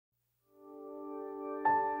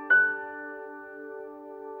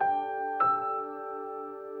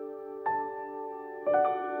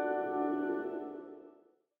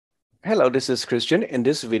Hello, this is Christian. In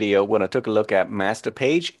this video, we're going to take a look at master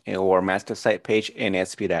page or master site page in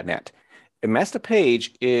ASP.NET. A master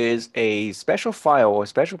page is a special file or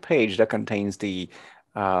special page that contains the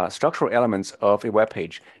structural elements of a web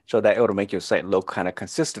page, so that it will make your site look kind of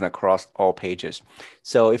consistent across all pages.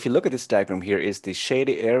 So if you look at this diagram, here is the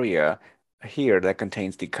shaded area here that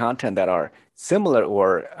contains the content that are similar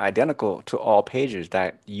or identical to all pages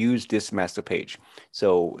that use this master page.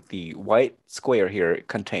 So the white square here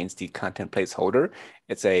contains the content placeholder.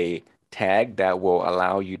 It's a tag that will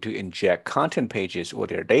allow you to inject content pages or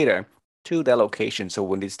their data to that location. So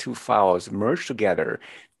when these two files merge together,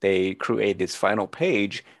 they create this final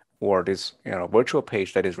page or this virtual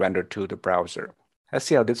page that is rendered to the browser. Let's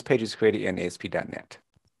see how this page is created in ASP.NET.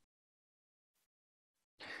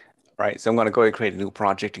 All right, so I'm going to go ahead and create a new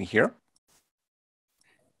project in here.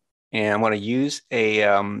 And I'm going to use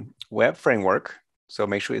a web framework. So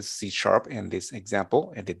make sure it's C# in this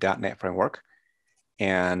example and the .NET framework.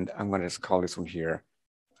 And I'm going to just call this one here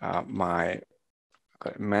my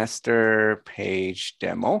master page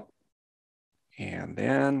demo. And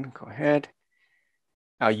then go ahead.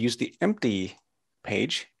 I'll use the empty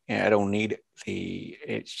page, and I don't need the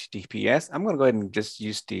HTTPS. I'm going to go ahead and just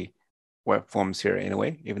use the web forms here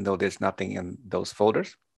anyway, even though there's nothing in those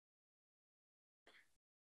folders.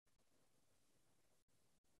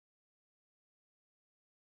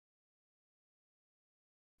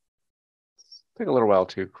 Take a little while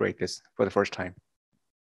to create this for the first time.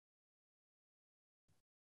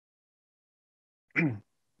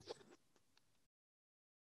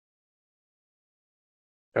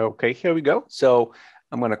 Okay, here we go. So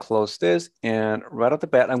I'm going to close this, and right off the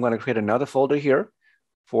bat, I'm going to create another folder here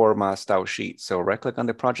for my style sheet. So right click on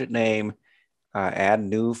the project name, add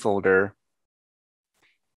new folder,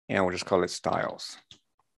 and we'll just call it styles.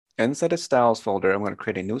 Inside the styles folder, I'm going to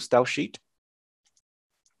create a new style sheet,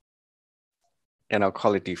 and I'll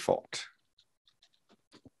call it default.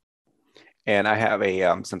 And I have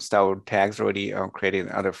a some style tags already created in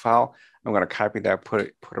another file. I'm going to copy that, put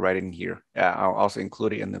it right in here. I'll also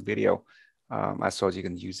include it in the video so you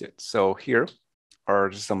can use it. So here are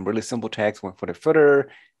just some really simple tags, one for the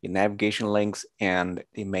footer, the navigation links, and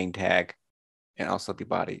the main tag, and also the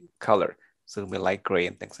body color. So it'll be light gray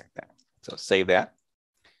and things like that. So save that.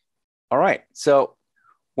 All right. So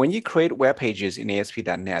when you create web pages in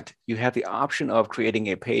ASP.NET, you have the option of creating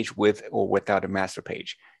a page with or without a master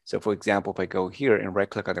page. So for example, if I go here and right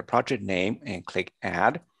click on the project name and click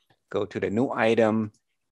add, go to the new item,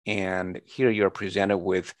 and here you're presented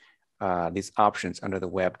with these options under the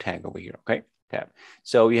web tag over here, okay? Tab.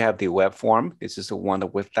 So you have the web form. This is the one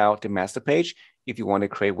that without the master page. If you want to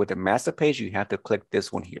create with the master page, you have to click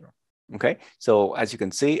this one here, okay? So as you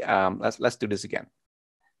can see, let's do this again.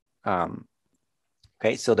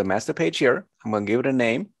 Okay, so the master page here, I'm going to give it a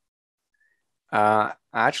name.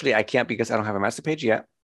 Actually, I can't because I don't have a master page yet,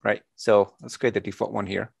 right? So let's create the default one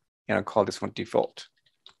here, and I'll call this one default.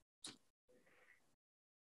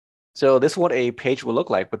 So this is what a page will look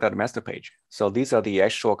like without a master page. So these are the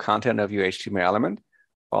actual content of your HTML element,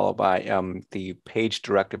 followed by the page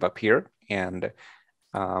directive up here. And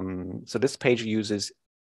so this page uses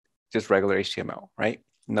just regular HTML, right?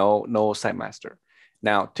 No site master.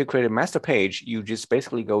 Now, to create a master page, you just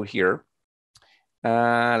basically go here.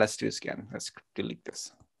 Let's do this again. Let's delete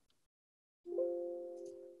this.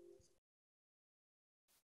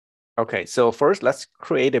 Okay, so first, let's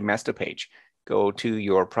create a master page. Go to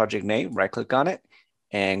your project name, right click on it,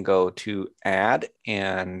 and go to add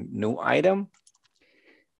and new item.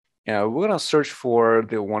 Now, we're going to search for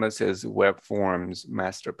the one that says web forms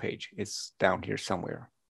master page. It's down here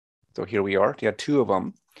somewhere. So here we are. There are two of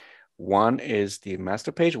them. One is the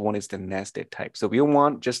master page, one is the nested type. So we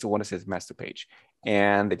want just the one that says master page.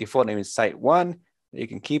 And the default name is site one. You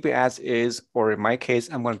can keep it as is, or in my case,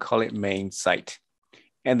 I'm going to call it main site.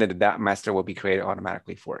 And then that master will be created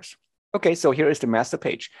automatically for us. Okay, so here is the master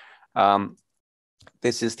page.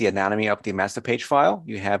 This is the anatomy of the master page file.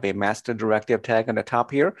 You have a master directive tag on the top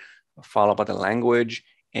here, followed by the language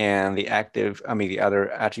and the the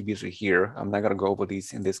other attributes are here. I'm not going to go over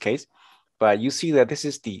these in this case, but you see that this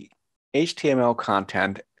is the HTML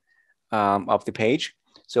content of the page.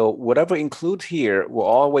 So whatever includes here will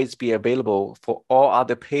always be available for all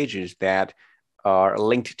other pages that are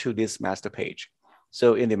linked to this master page.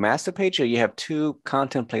 So in the master page here, you have two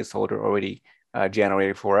content placeholder already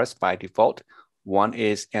generated for us by default. One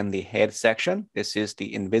is in the head section. This is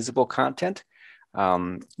the invisible content.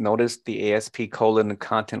 Notice the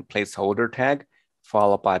ASP:content placeholder tag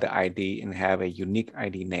followed by the ID and have a unique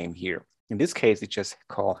ID name here. In this case, it's just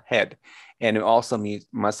called head. And it also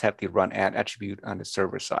must have the run add attribute on the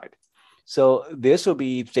server side. So this will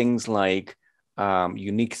be things like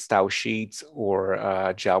unique style sheets or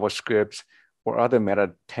JavaScript or other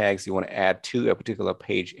meta tags you want to add to a particular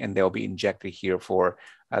page, and they'll be injected here for,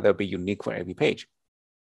 they'll be unique for every page.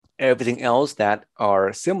 Everything else that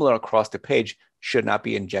are similar across the page should not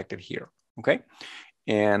be injected here, okay?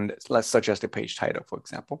 And let's such as the page title, for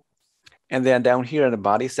example. And then down here in the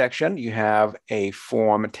body section, you have a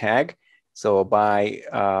form tag. So by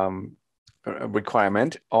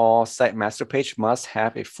requirement, all site master page must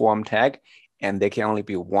have a form tag, and there can only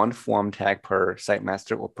be one form tag per site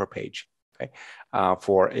master or per page, okay,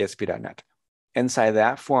 for ASP.NET. Inside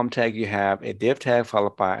that form tag, you have a div tag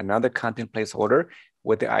followed by another content placeholder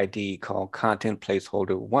with the ID called content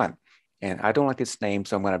placeholder 1. And I don't like this name,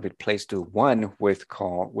 so I'm going to replace the 1 with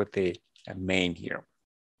the main here.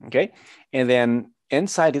 Okay, and then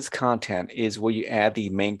inside this content is where you add the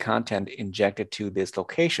main content injected to this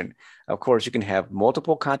location. Of course, you can have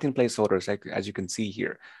multiple content placeholders, as you can see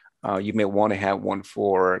here. You may want to have one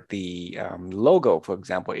for the logo, for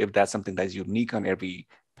example. If that's something that's unique on every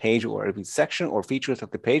page or every section or features of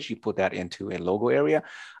the page, you put that into a logo area.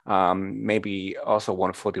 Maybe also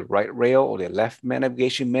one for the right rail or the left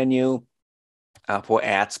navigation menu, for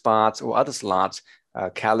ad spots or other slots,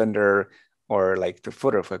 calendar, or like the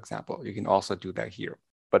footer, for example. You can also do that here.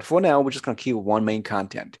 But for now, we're just going to keep one main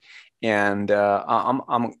content. And I'm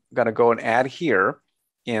going to go and add here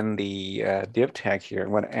in the div tag here.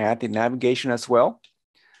 I'm going to add the navigation as well,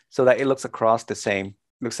 so that it looks across the same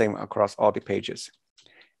across all the pages.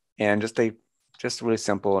 And just really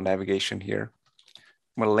simple navigation here.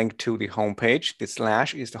 I'm going to link to the home page. The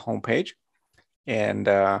slash is the home page, and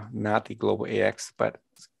not the global AX, but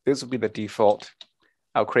this will be the default.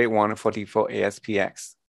 I'll create one for default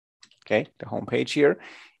ASPX, okay, the home page here.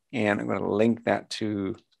 And I'm going to link that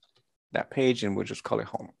to that page, and we'll just call it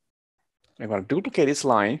home. I'm going to duplicate this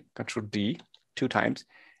line, Control D 2 times,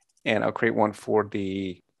 and I'll create one for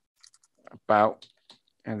the about,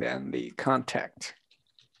 and then the contact.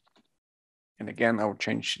 And again, I'll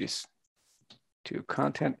change this to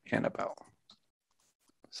content and about.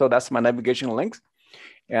 So that's my navigation links.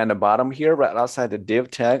 And the bottom here, right outside the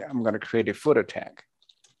div tag, I'm going to create a footer tag.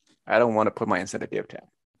 I don't want to put my inside a div tag.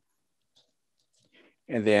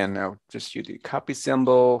 And then I'll just use the copy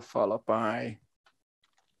symbol followed by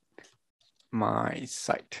my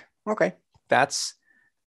site. Okay, that's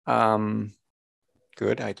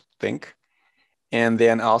good, I think. And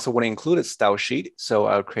then I also want to include a style sheet. So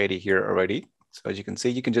I'll create it here already. So as you can see,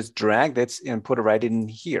 you can just drag that and put it right in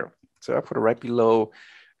here. So I put it right below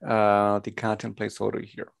the content placeholder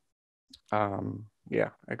here. Yeah,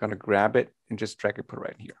 I'm going to grab it and just drag it, put it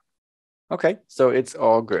right here. Okay, so it's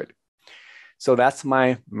all good. So that's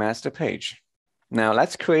my master page. Now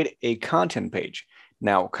let's create a content page.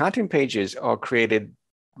 Now content pages are created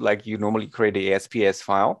like you normally create a ASPS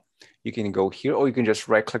file. You can go here, or you can just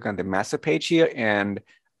right click on the master page here and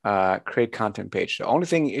create content page. The only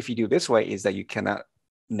thing if you do this way is that you cannot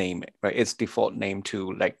name it, right? It's default name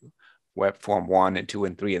to like web form 1 and 2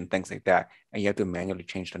 and 3 and things like that. And you have to manually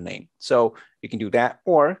change the name. So you can do that,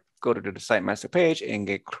 or go to the site master page and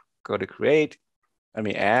go to create.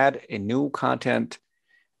 Add a new content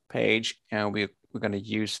page, and we're going to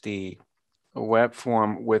use the web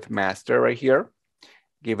form with master right here.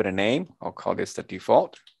 Give it a name. I'll call this the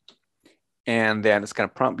default. And then it's going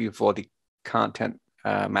to prompt you for the content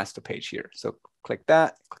master page here. So click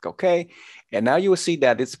that, click OK. And now you will see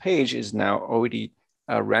that this page is now already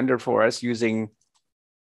rendered for us using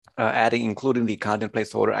including the content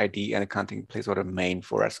placeholder ID and the content placeholder main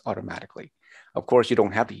for us automatically. Of course, you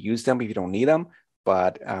don't have to use them if you don't need them,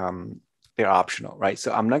 but they're optional, right?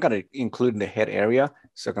 So I'm not going to include in the head area.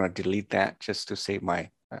 So I'm going to delete that just to save my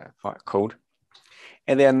code.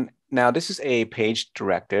 And then now this is a page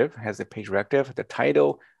directive, has a page directive. The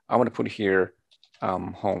title, I want to put here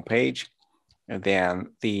home page. And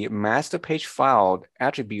then the master page file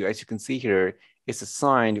attribute, as you can see here, is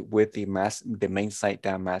assigned with the main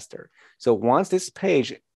site.master. So once this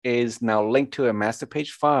page is now linked to a master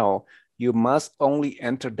page file, you must only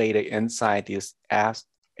enter data inside this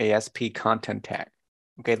ASP content tag.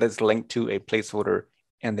 Okay, that's linked to a placeholder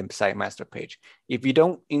and the site master page. If you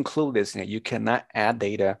don't include this, you cannot add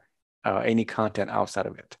data, any content outside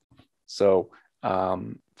of it. So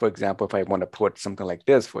for example, if I want to put something like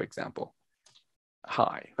this, for example,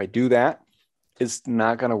 hi, if I do that, it's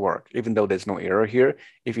not going to work, even though there's no error here.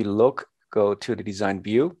 If you go to the design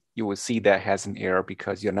view, you will see that has an error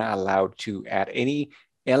because you're not allowed to add any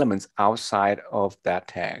elements outside of that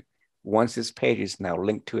tag once this page is now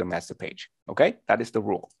linked to a master page. Okay, that is the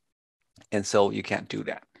rule. And so you can't do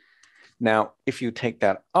that. Now, if you take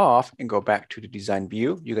that off and go back to the design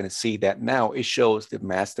view, you're going to see that now it shows the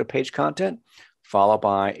master page content followed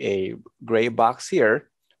by a gray box here,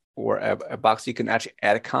 or a box you can actually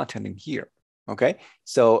add content in here. Okay,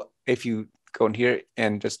 so if you go in here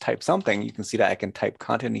and just type something, you can see that I can type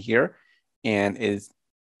content in here and is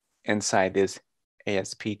inside this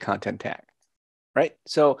ASP content tag, right?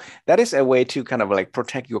 So that is a way to kind of like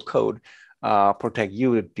protect your code, protect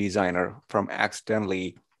you, the designer, from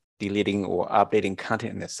accidentally deleting or updating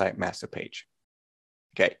content in the site master page.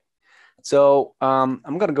 Okay, so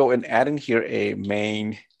I'm gonna go and add in here a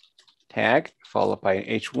main tag followed by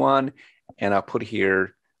an H1, and I'll put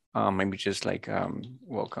here maybe just like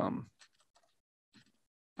welcome.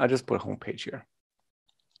 I'll just put home page here.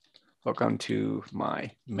 Welcome to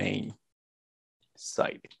my main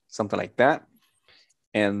site, something like that.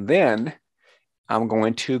 And then I'm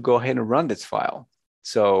going to go ahead and run this file.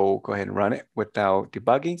 So go ahead and run it without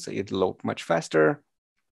debugging, so it'll load much faster.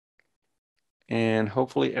 And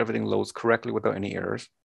hopefully everything loads correctly without any errors.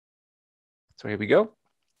 So here we go.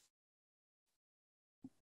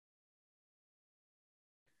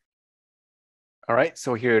 All right,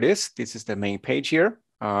 so here it is. This is the main page here.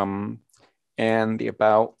 And the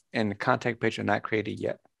about and the contact page are not created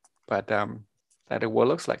yet, but that is what it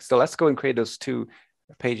looks like. So let's go and create those two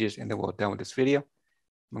pages and then we're done with this video.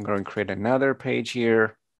 I'm going to create another page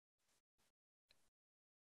here.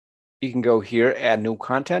 You can go here, add new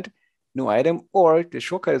content, new item, or the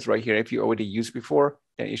shortcut is right here. If you already used before,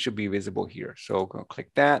 then it should be visible here. So go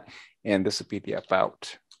click that, and this will be the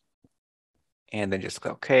about. And then just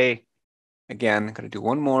click OK. Again, I'm going to do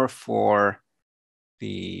one more for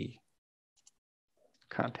the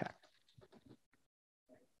contact.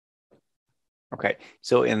 Okay,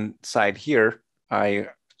 so inside here, I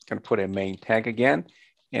can put a main tag again,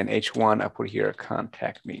 and H1, I put here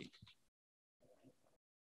contact me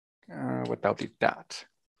without the dot.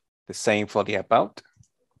 The same for the about.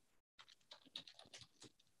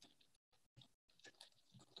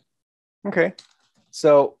 Okay,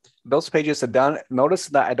 so those pages are done. Notice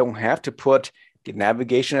that I don't have to put the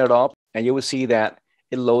navigation at all, and you will see that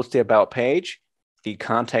it loads the about page, the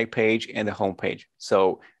contact page, and the home page.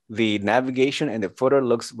 So the navigation and the footer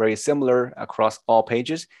looks very similar across all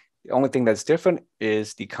pages. The only thing that's different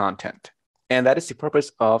is the content. And that is the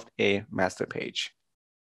purpose of a master page.